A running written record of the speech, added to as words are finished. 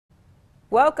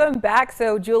Welcome back.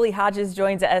 So Julie Hodges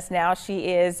joins us now. She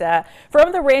is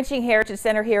from the Ranching Heritage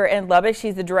Center here in Lubbock.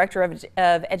 She's the director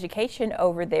of education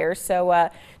over there. So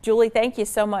Julie, thank you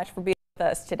so much for being with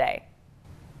us today.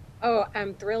 Oh,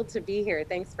 I'm thrilled to be here.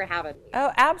 Thanks for having me.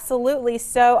 Oh, absolutely.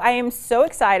 So I am so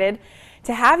excited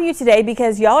to have you today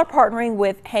because y'all are partnering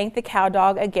with Hank the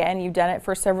Cowdog again. You've done it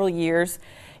for several years.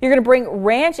 You're going to bring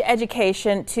ranch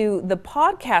education to the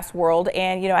podcast world.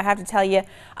 And, you know, I have to tell you,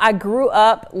 I grew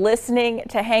up listening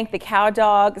to Hank the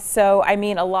Cowdog. So, I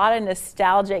mean, a lot of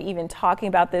nostalgia even talking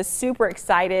about this. Super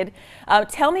excited.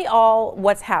 Tell me all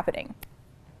what's happening.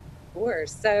 Sure.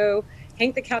 So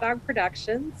Hank the Cowdog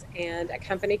Productions and a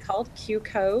company called Q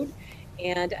Code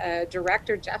and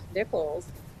director Jeff Nichols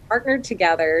partnered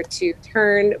together to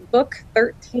turn book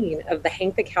 13 of the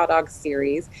Hank the Cowdog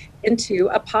series into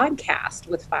a podcast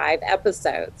with 5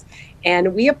 episodes.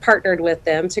 And we have partnered with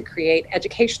them to create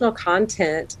educational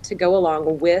content to go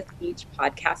along with each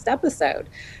podcast episode.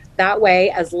 That way,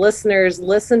 as listeners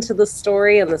listen to the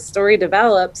story and the story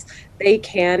develops, they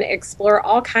can explore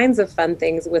all kinds of fun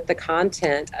things with the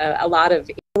content. A lot of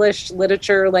English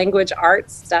literature, language,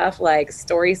 arts stuff like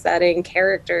story setting,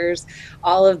 characters,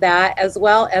 all of that, as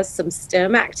well as some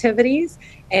STEM activities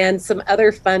and some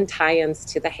other fun tie-ins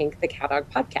to the Hank the Cowdog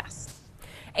podcast.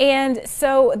 And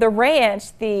so the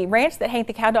ranch that Hank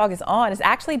the Cowdog is on is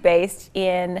actually based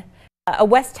in a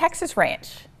West Texas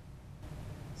ranch.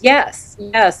 Yes.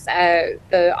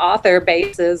 The author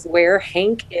bases where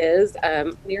Hank is,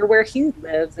 near where he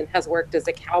lives and has worked as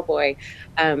a cowboy.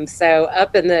 So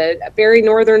up in the very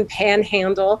northern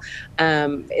panhandle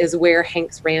is where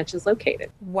Hank's ranch is located.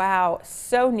 Wow,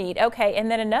 so neat. Okay, and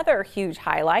then another huge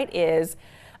highlight is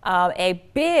a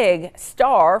big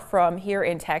star from here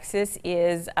in Texas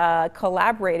is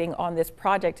collaborating on this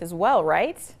project as well,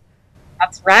 right?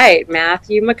 That's right.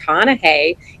 Matthew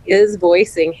McConaughey is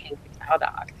voicing Hank the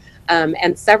Cowdog.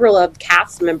 And several of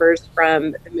cast members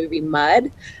from the movie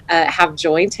Mud have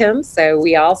joined him. So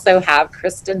we also have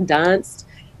Kristen Dunst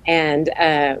and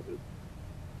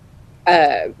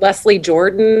Leslie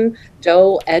Jordan,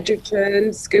 Joel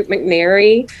Edgerton, Scoop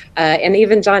McNairy, and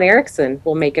even John Erickson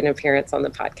will make an appearance on the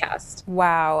podcast.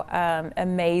 Wow,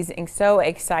 amazing, so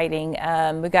exciting.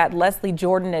 We've got Leslie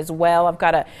Jordan as well. I've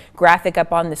got a graphic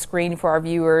up on the screen for our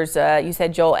viewers. You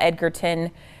said Joel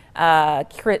Edgerton,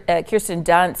 Kirsten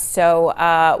Dunst. So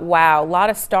wow, a lot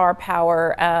of star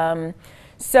power.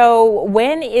 So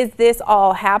when is this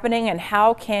all happening and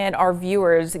how can our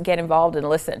viewers get involved and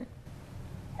listen?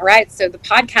 All right, so the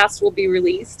podcast will be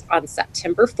released on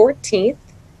September 14th,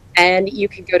 and you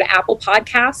can go to Apple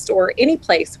Podcast or any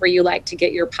place where you like to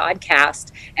get your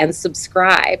podcast and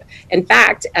subscribe. In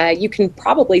fact, you can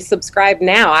probably subscribe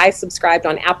now. I subscribed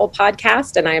on Apple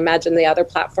Podcast, and I imagine the other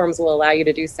platforms will allow you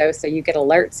to do so, so you get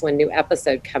alerts when new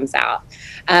episode comes out.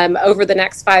 Over the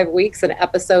next 5 weeks, an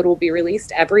episode will be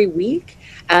released every week,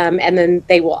 and then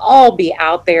they will all be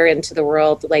out there into the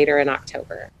world later in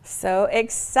October. So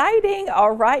exciting.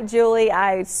 All right, Julie,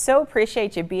 I so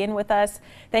appreciate you being with us.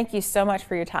 Thank you so much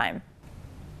for your time.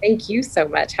 Thank you so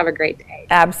much. Have a great day.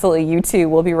 Absolutely. You too.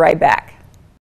 We'll be right back.